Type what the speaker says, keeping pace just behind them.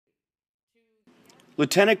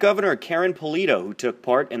Lieutenant Governor Karyn Polito, who took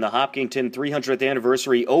part in the Hopkinton 300th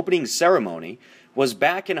anniversary opening ceremony, was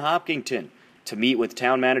back in Hopkinton to meet with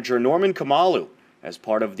Town Manager Norman Khumalo as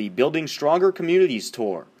part of the Building Stronger Communities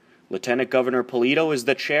tour. Lieutenant Governor Polito is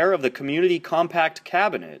the chair of the Community Compact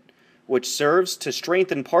Cabinet, which serves to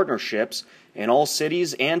strengthen partnerships in all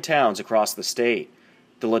cities and towns across the state.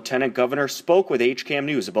 The Lieutenant Governor spoke with HCAM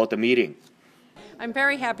News about the meeting. I'm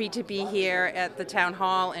very happy to be here at the Town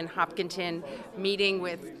Hall in Hopkinton, meeting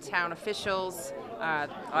with town officials,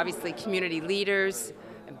 obviously community leaders,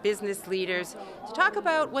 and business leaders, to talk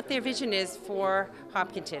about what their vision is for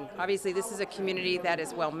Hopkinton. Obviously, this is a community that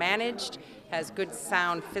is well managed, has good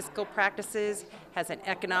sound fiscal practices, has an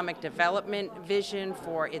economic development vision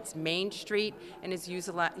for its main street, and is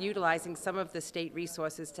utilizing some of the state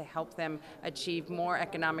resources to help them achieve more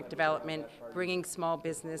economic development, bringing small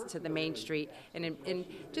business to the main street, and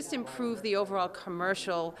just improve the overall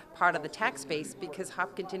commercial part of the tax base, because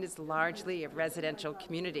Hopkinton is largely a residential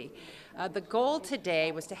community. The goal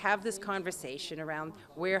today was to have this conversation around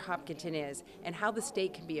where Hopkinton is and how the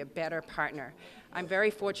state can be a better partner. I'm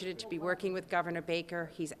very fortunate to be working with Governor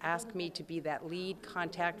Baker. He's asked me to be that lead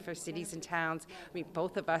contact for cities and towns. I mean,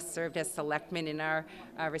 both of us served as selectmen in our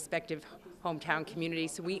respective hometown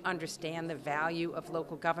communities, so we understand the value of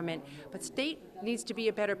local government, but state needs to be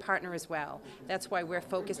a better partner as well. That's why we're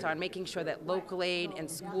focused on making sure that local aid and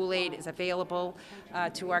school aid is available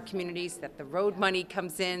to our communities, that the road money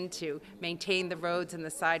comes in to maintain the roads and the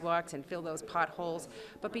sidewalks and fill those potholes.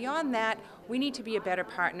 But beyond that, we need to be a better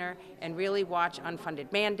partner and really watch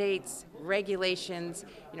unfunded mandates, regulations,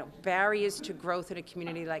 barriers to growth in a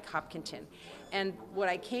community like Hopkinton. And what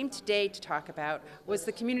I came today to talk about was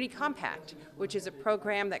the Community Compact, which is a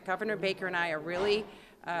program that Governor Baker and I are really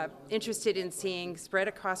interested in seeing spread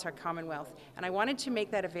across our Commonwealth. And I wanted to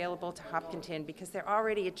make that available to Hopkinton because they're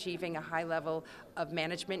already achieving a high level of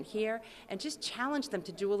management here, and just challenge them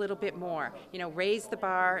to do a little bit more. Raise the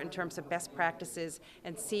bar in terms of best practices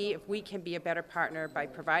and see if we can be a better partner by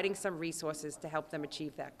providing some resources to help them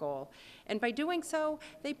achieve that goal. And by doing so,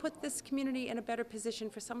 they put this community in a better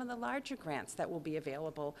position for some of the larger grants that will be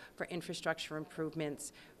available for infrastructure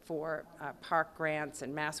improvements, for park grants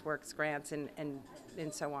and MassWorks grants and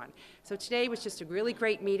so on. So today was just a really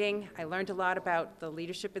great meeting. I learned a lot about the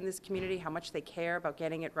leadership in this community, how much they care about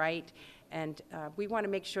getting it right, and we want to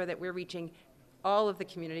make sure that we're reaching all of the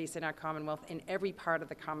communities in our Commonwealth, in every part of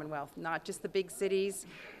the Commonwealth, not just the big cities,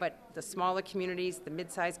 but the smaller communities, the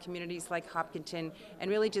mid-sized communities like Hopkinton, and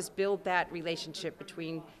really just build that relationship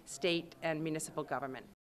between state and municipal government.